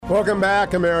Welcome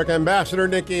back, America. Ambassador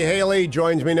Nikki Haley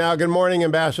joins me now. Good morning,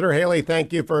 Ambassador Haley.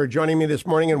 Thank you for joining me this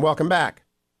morning, and welcome back.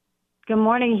 Good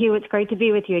morning, Hugh. It's great to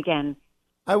be with you again.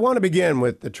 I want to begin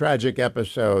with the tragic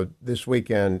episode this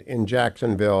weekend in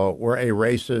Jacksonville where a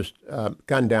racist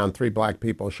gunned down 3 black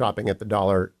people shopping at the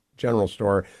Dollar General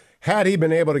store. Had he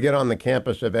been able to get on the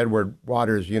campus of Edward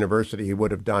Waters University, he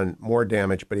would have done more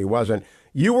damage, but he wasn't.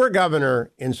 You were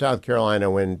governor in South Carolina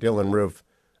when Dylann Roof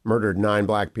murdered 9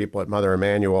 black people at Mother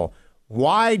Emanuel.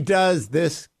 Why does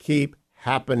this keep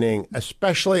happening,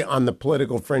 especially on the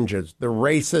political fringes? The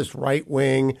racist right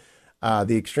wing,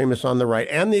 the extremists on the right,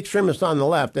 and the extremists on the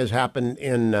left, as happened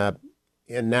in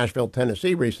Nashville,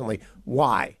 Tennessee recently.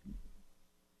 Why?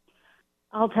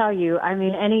 I'll tell you, I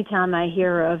mean, anytime I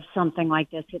hear of something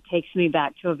like this, it takes me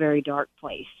back to a very dark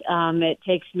place. It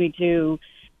takes me to,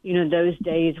 those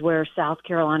days where South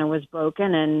Carolina was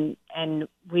broken and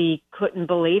we couldn't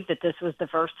believe that this was the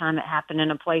first time it happened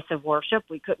in a place of worship.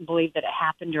 We couldn't believe that it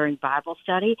happened during Bible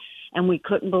study, and we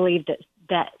couldn't believe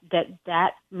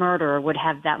that murderer would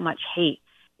have that much hate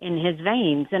in his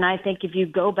veins. And I think if you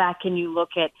go back and you look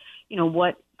at,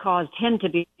 what caused him to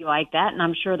be like that, and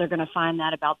I'm sure they're going to find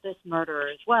that about this murderer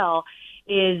as well,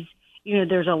 is,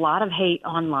 there's a lot of hate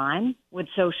online with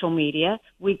social media.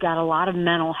 We've got a lot of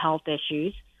mental health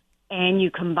issues, and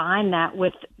you combine that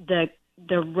with the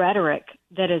rhetoric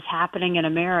that is happening in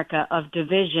America of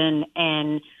division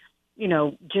and,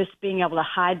 just being able to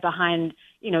hide behind,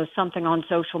 something on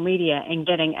social media and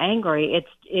getting angry.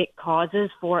 It causes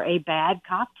for a bad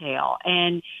cocktail.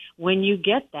 And when you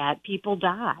get that, people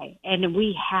die. And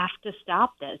we have to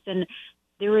stop this. And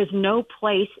there is no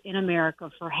place in America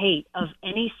for hate of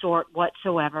any sort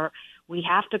whatsoever. We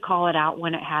have to call it out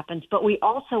when it happens. But we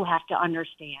also have to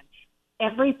understand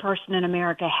every person in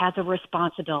America has a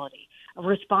responsibility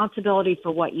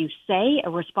for what you say, a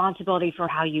responsibility for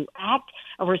how you act,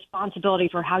 a responsibility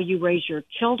for how you raise your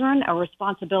children, a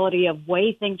responsibility of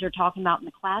way things are talking about in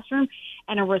the classroom,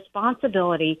 and a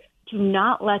responsibility to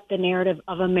not let the narrative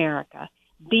of America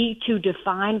be to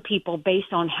define people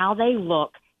based on how they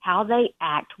look, how they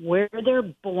act, where they're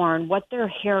born, what their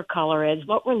hair color is,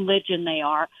 what religion they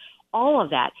are, all of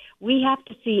that. We have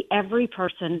to see every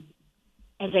person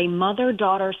as a mother,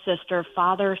 daughter, sister,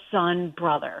 father, son,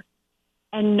 brother,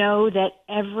 and know that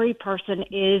every person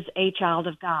is a child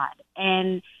of God.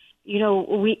 And,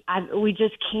 we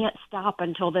just can't stop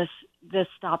until this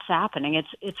stops happening.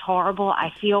 It's horrible. I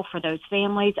feel for those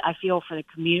families. I feel for the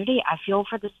community. I feel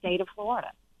for the state of Florida.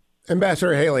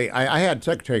 Ambassador Haley, I had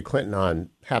Secretary Clinton on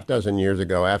half dozen years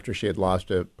ago after she had lost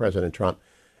to President Trump.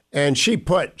 And she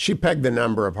pegged the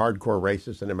number of hardcore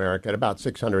racists in America at about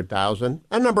 600,000,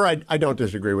 a number I don't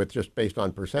disagree with just based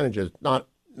on percentages. Not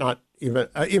even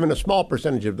a small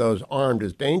percentage of those armed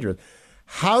is dangerous.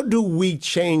 How do we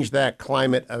change that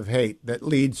climate of hate that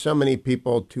leads so many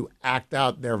people to act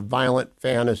out their violent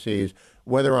fantasies,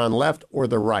 whether on left or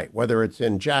the right, whether it's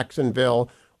in Jacksonville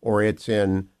or it's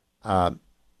in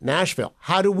Nashville?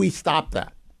 How do we stop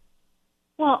that?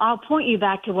 Well, I'll point you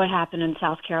back to what happened in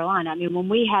South Carolina. I mean, when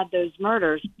we had those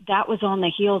murders, that was on the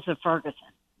heels of Ferguson.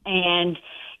 And,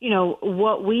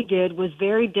 what we did was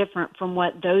very different from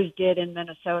what those did in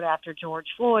Minnesota after George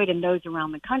Floyd and those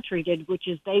around the country did, which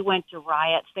is they went to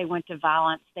riots, they went to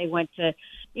violence, they went to,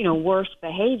 worse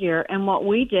behavior. And what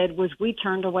we did was we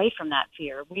turned away from that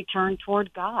fear. We turned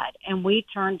toward God, and we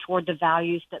turned toward the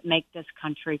values that make this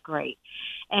country great.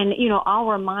 And, I'll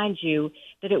remind you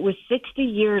that it was 60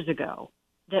 years ago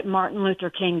that Martin Luther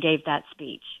King gave that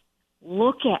speech.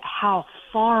 Look at how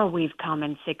far we've come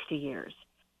in 60 years.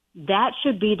 That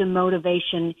should be the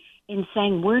motivation in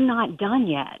saying we're not done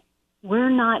yet. We're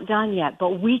not done yet,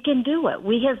 but we can do it.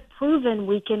 We have proven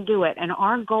we can do it. And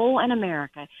our goal in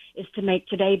America is to make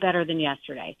today better than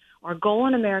yesterday. Our goal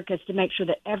in America is to make sure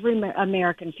that every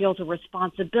American feels a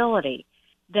responsibility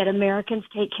that Americans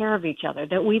take care of each other,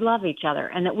 that we love each other,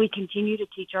 and that we continue to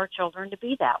teach our children to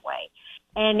be that way.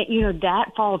 And, that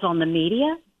falls on the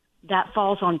media, that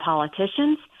falls on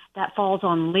politicians, that falls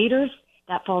on leaders,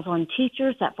 that falls on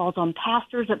teachers, that falls on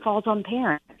pastors, that falls on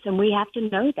parents. And we have to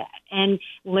know that and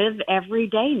live every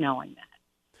day knowing that.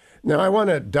 Now, I want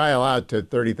to dial out to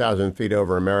 30,000 feet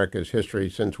over America's history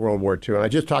since World War II. And I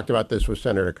just talked about this with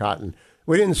Senator Cotton.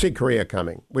 We didn't see Korea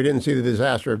coming. We didn't see the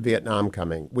disaster of Vietnam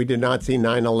coming. We did not see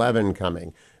 9/11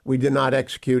 coming. We did not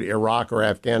execute Iraq or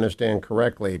Afghanistan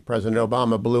correctly. President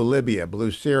Obama blew Libya,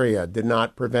 blew Syria, did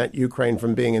not prevent Ukraine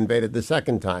from being invaded the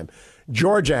second time.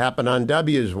 Georgia happened on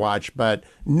W's watch, but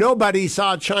nobody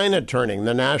saw China turning.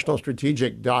 The National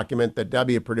Strategic Document that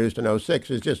W produced in '06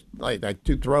 is just like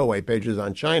 2 throwaway pages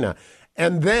on China.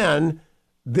 And then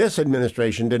this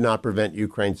administration did not prevent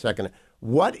Ukraine's second.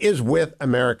 What is with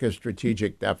America's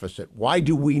strategic deficit? Why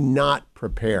do we not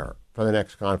prepare for the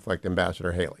next conflict,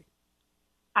 Ambassador Haley?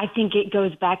 I think it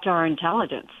goes back to our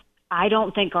intelligence. I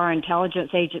don't think our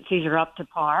intelligence agencies are up to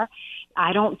par.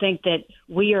 I don't think that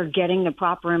we are getting the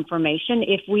proper information.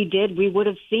 If we did, we would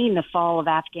have seen the fall of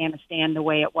Afghanistan the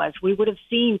way it was. We would have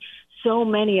seen so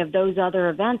many of those other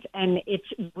events, and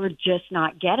we're just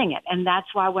not getting it. And that's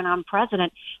why when I'm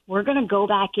president, we're going to go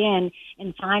back in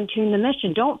and fine-tune the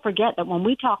mission. Don't forget that when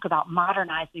we talk about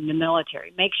modernizing the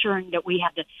military, make sure that we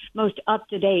have the most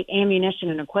up-to-date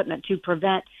ammunition and equipment to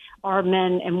prevent our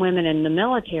men and women in the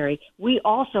military, we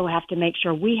also have to make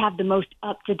sure we have the most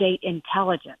up-to-date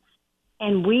intelligence.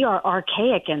 And we are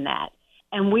archaic in that.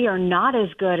 And we are not as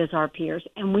good as our peers.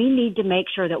 And we need to make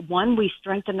sure that, one, we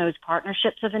strengthen those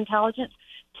partnerships of intelligence.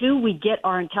 Two, we get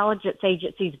our intelligence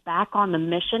agencies back on the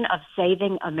mission of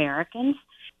saving Americans.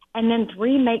 And then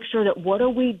three, make sure that what are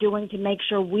we doing to make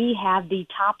sure we have the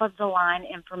top of the line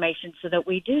information so that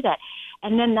we do that.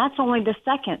 And then that's only the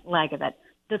second leg of it.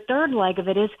 The third leg of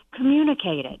it is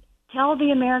communicate it. Tell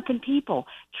the American people,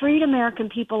 treat American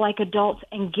people like adults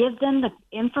and give them the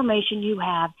information you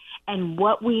have and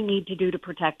what we need to do to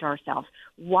protect ourselves.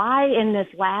 Why in this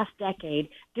last decade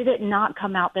did it not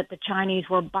come out that the Chinese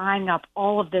were buying up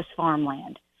all of this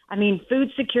farmland? I mean, food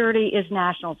security is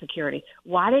national security.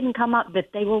 Why didn't it come up that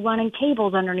they were running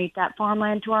cables underneath that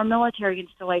farmland to our military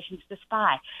installations to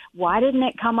spy? Why didn't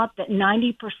it come up that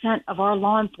 90% of our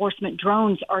law enforcement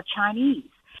drones are Chinese?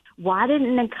 Why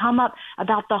didn't it come up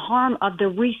about the harm of the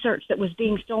research that was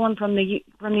being stolen from the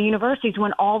universities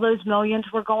when all those millions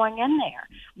were going in there?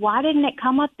 Why didn't it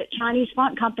come up that Chinese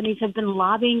front companies have been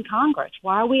lobbying Congress?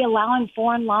 Why are we allowing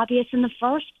foreign lobbyists in the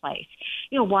first place?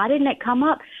 Why didn't it come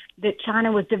up that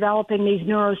China was developing these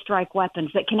neurostrike weapons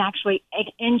that can actually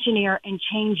engineer and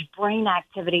change brain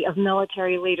activity of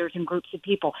military leaders and groups of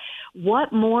people?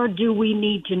 What more do we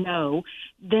need to know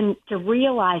than to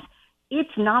realize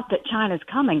it's not that China's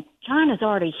coming. China's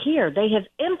already here. They have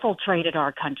infiltrated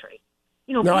our country.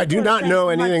 No, I do not know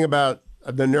anything about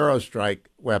the neurostrike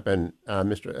weapon,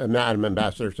 Madam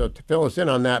Ambassador. So to fill us in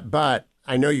on that, but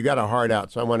I know you got a heart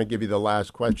out, so I want to give you the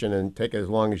last question and take it as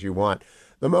long as you want.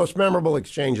 The most memorable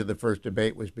exchange of the first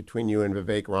debate was between you and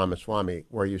Vivek Ramaswamy,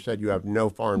 where you said you have no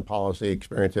foreign policy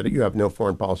experience in it. You have no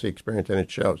foreign policy experience, and it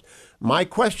shows. My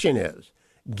question is,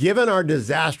 given our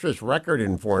disastrous record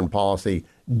in foreign policy,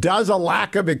 does a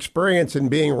lack of experience in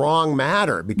being wrong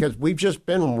matter? Because we've just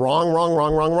been wrong.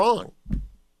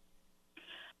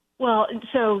 Well,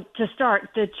 so to start,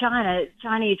 the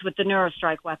Chinese with the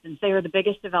neurostrike weapons, they are the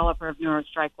biggest developer of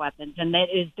neurostrike weapons, and that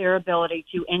is their ability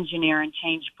to engineer and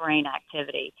change brain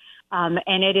activity.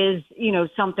 And it is,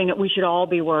 something that we should all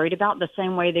be worried about, the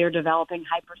same way they're developing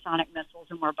hypersonic missiles,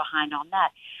 and we're behind on that.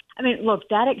 I mean, look,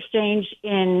 that exchange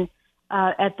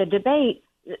at the debate,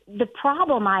 the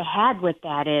problem I had with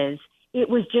that is it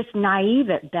was just naive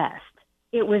at best.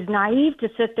 It was naive to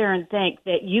sit there and think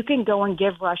that you can go and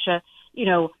give Russia,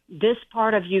 this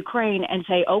part of Ukraine and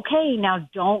say, okay, now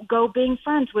don't go being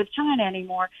friends with China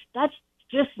anymore. That's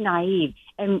just naive.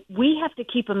 And we have to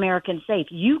keep Americans safe.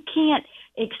 You can't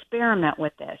experiment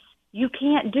with this. You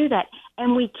can't do that.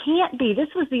 And we can't be,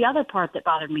 this was the other part that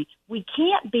bothered me, we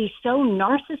can't be so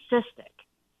narcissistic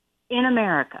in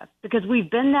America, because we've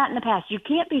been that in the past. You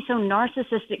can't be so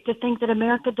narcissistic to think that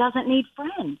America doesn't need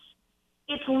friends.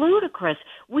 It's ludicrous.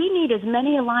 We need as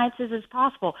many alliances as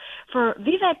possible. For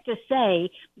Vivek to say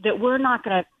that we're not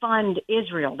going to fund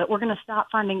Israel, that we're going to stop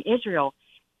funding Israel,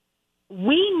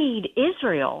 we need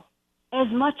Israel as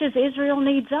much as Israel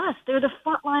needs us. They're the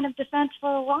front line of defense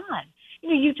for Iran.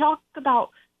 You talk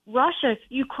about Russia,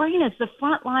 Ukraine is the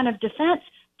front line of defense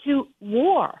to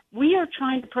war. We are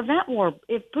trying to prevent war.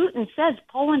 If Putin says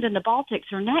Poland and the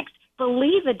Baltics are next,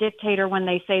 believe a dictator when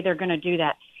they say they're going to do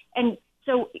that. And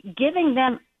so giving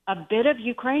them a bit of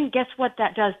Ukraine, guess what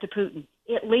that does to Putin?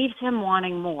 It leaves him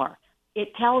wanting more. It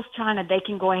tells China they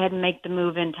can go ahead and make the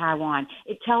move in Taiwan.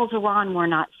 It tells Iran we're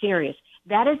not serious.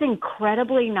 That is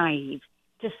incredibly naive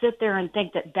to sit there and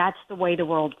think that that's the way the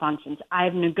world functions. I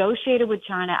have negotiated with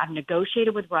China. I've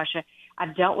negotiated with Russia.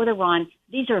 I've dealt with Iran.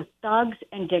 These are thugs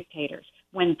and dictators.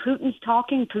 When Putin's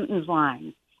talking, Putin's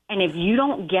lying. And if you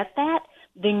don't get that,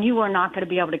 then you are not going to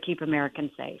be able to keep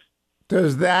Americans safe.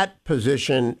 Does that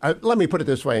position, let me put it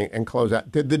this way and close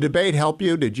out. Did the debate help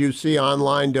you? Did you see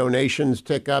online donations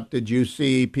tick up? Did you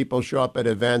see people show up at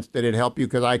events? Did it help you?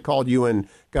 Because I called you and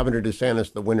Governor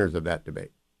DeSantis the winners of that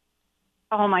debate.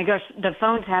 Oh, my gosh, the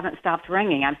phones haven't stopped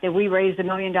ringing. I said we raised $1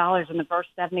 million in the first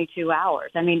 72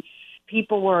 hours. I mean,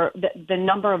 people were, the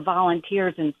number of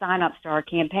volunteers and signups to our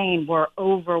campaign were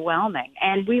overwhelming,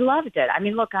 and we loved it. I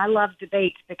mean, look, I love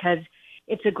debates because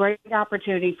it's a great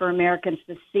opportunity for Americans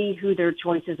to see who their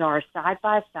choices are side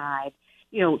by side,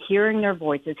 hearing their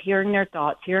voices, hearing their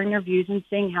thoughts, hearing their views, and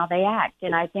seeing how they act.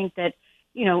 And I think that,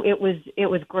 it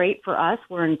was great for us.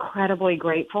 We're incredibly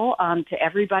grateful to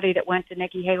everybody that went to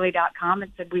NikkiHaley.com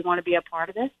and said, we want to be a part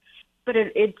of this. But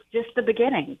it's just the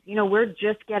beginning. We're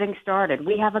just getting started.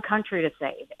 We have a country to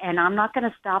save, and I'm not going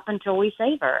to stop until we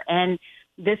save her. And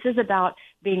this is about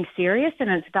being serious, and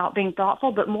it's about being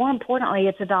thoughtful, but more importantly,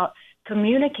 it's about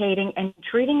communicating and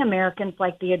treating Americans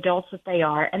like the adults that they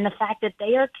are, and the fact that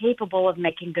they are capable of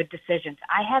making good decisions.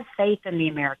 I have faith in the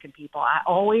American people. I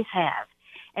always have.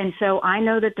 And so I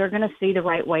know that they're going to see the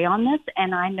right way on this,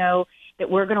 and I know that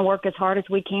we're going to work as hard as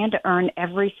we can to earn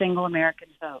every single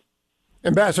American's vote.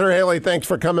 Ambassador Haley, thanks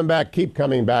for coming back. Keep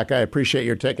coming back. I appreciate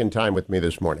your taking time with me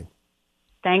this morning.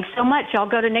 Thanks so much. Y'all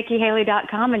go to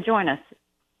NikkiHaley.com and join us.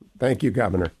 Thank you,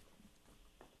 Governor.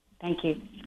 Thank you.